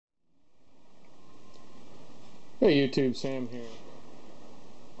Hey YouTube, Sam here.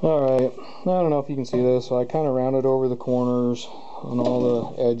 Alright, I don't know if you can see this, so I kind of rounded over the corners on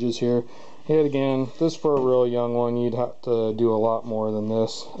all the edges here. Yet again, this for a real young one, you'd have to do a lot more than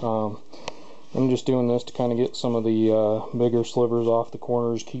this. I'm just doing this to kind of get some of the bigger slivers off the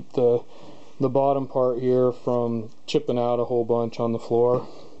corners, keep the bottom part here from chipping out a whole bunch on the floor.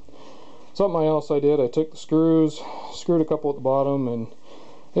 Something else I did, I took the screws, screwed a couple at the bottom, and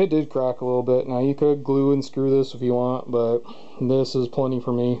it did crack a little bit. Now you could glue and screw this if you want, but this is plenty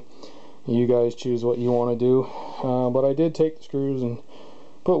for me. You guys choose what you want to do. But I did take the screws and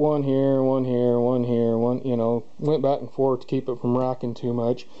put one here, one here, one here, one, you know, went back and forth to keep it from racking too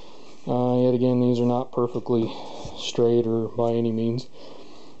much. Yet again, these are not perfectly straight or by any means.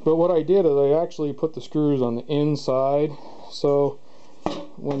 But what I did is I actually put the screws on the inside, so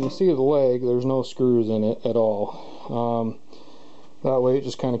when you see the leg, there's no screws in it at all. That way it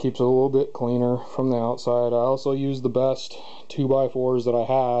just kind of keeps it a little bit cleaner from the outside. I also used the best 2x4s that I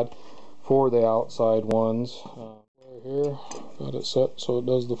had for the outside ones. Right here, got it set so it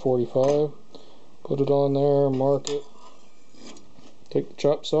does the 45. Put it on there, mark it. Take the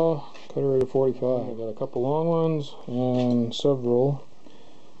chop saw, cut it at 45. I got a couple long ones and several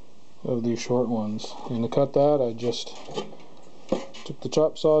of these short ones. And to cut that, I just took the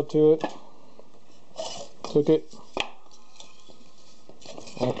chop saw to it, took it,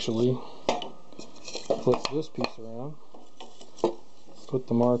 actually flip this piece around, put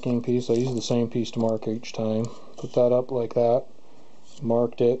the marking piece, I use the same piece to mark each time, put that up like that,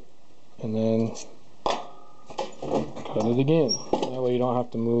 marked it, and then cut it again. That way you don't have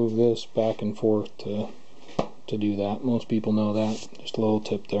to move this back and forth to do that. Most people know that. Just a little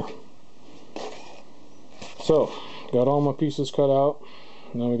tip there. So, got all my pieces cut out.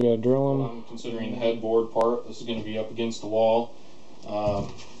 Now we gotta drill them. Considering the headboard part, this is going to be up against the wall.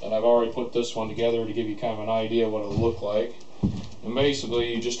 And I've already put this one together to give you kind of an idea what it'll look like. And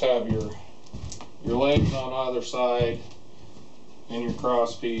basically you just have your legs on either side, and your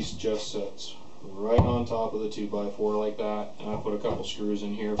cross piece just sits right on top of the 2x4 like that, and I put a couple screws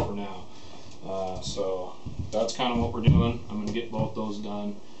in here for now. So that's kind of what we're doing. I'm going to get both those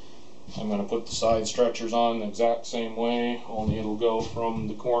done. I'm going to put the side stretchers on the exact same way, only it'll go from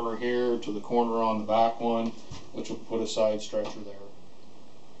the corner here to the corner on the back one, which will put a side stretcher there.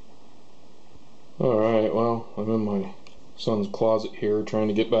 Alright, well, I'm in my son's closet here trying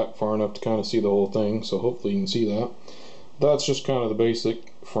to get back far enough to kind of see the whole thing, so hopefully you can see that. That's just kind of the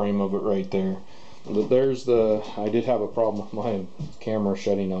basic frame of it right there. But there's I did have a problem with my camera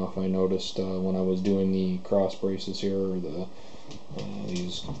shutting off, I noticed when I was doing the cross braces here, or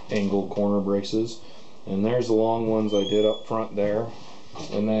these angle corner braces. And there's the long ones I did up front there.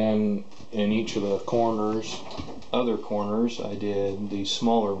 And then in each of the corners, other corners, I did these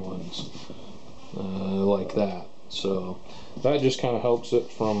smaller ones. Like that. So that just kind of helps it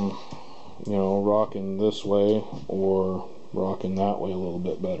from, you know, rocking this way or rocking that way a little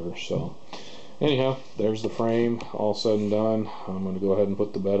bit better. So anyhow, there's the frame all said and done. I'm going to go ahead and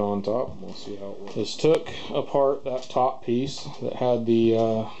put the bed on top. We'll see how it works. Just took apart that top piece that had the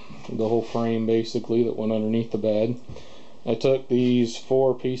whole frame basically that went underneath the bed. I took these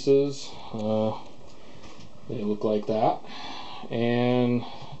 4 pieces. They look like that, and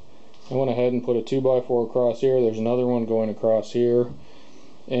I went ahead and put a 2x4 across here. There's another one going across here,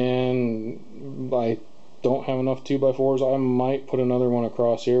 and I don't have enough 2x4s. I might put another one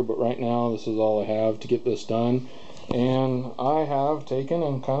across here, but right now this is all I have to get this done. And I have taken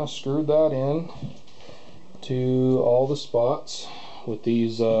and kind of screwed that in to all the spots with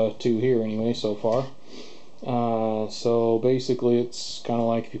these 2 here anyway so far. So basically it's kind of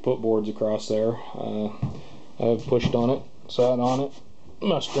like if you put boards across there. I've pushed on it, sat on it,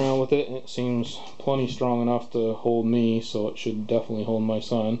 messed around with it, and it seems plenty strong enough to hold me, so it should definitely hold my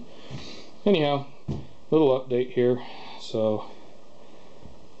son. Anyhow, little update here. So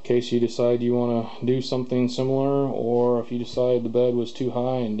in case you decide you want to do something similar, or if you decide the bed was too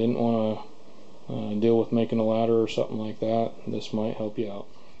high and didn't want to deal with making a ladder or something like that, this might help you out.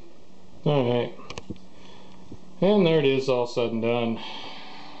 Alright, and there it is, all said and done.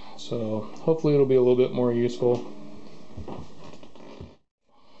 So hopefully it'll be a little bit more useful.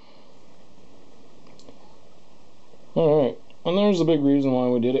 Alright, and there's the big reason why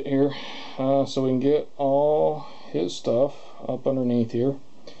we did it here, so we can get all his stuff up underneath here,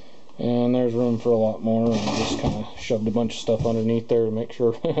 and there's room for a lot more, and I just kind of shoved a bunch of stuff underneath there to make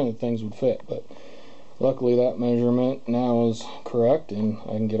sure things would fit, but luckily that measurement now is correct, and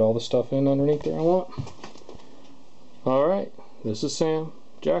I can get all the stuff in underneath there I want. Alright, this is Sam,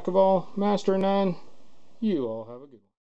 Jack of all, master of none. You all have a good one.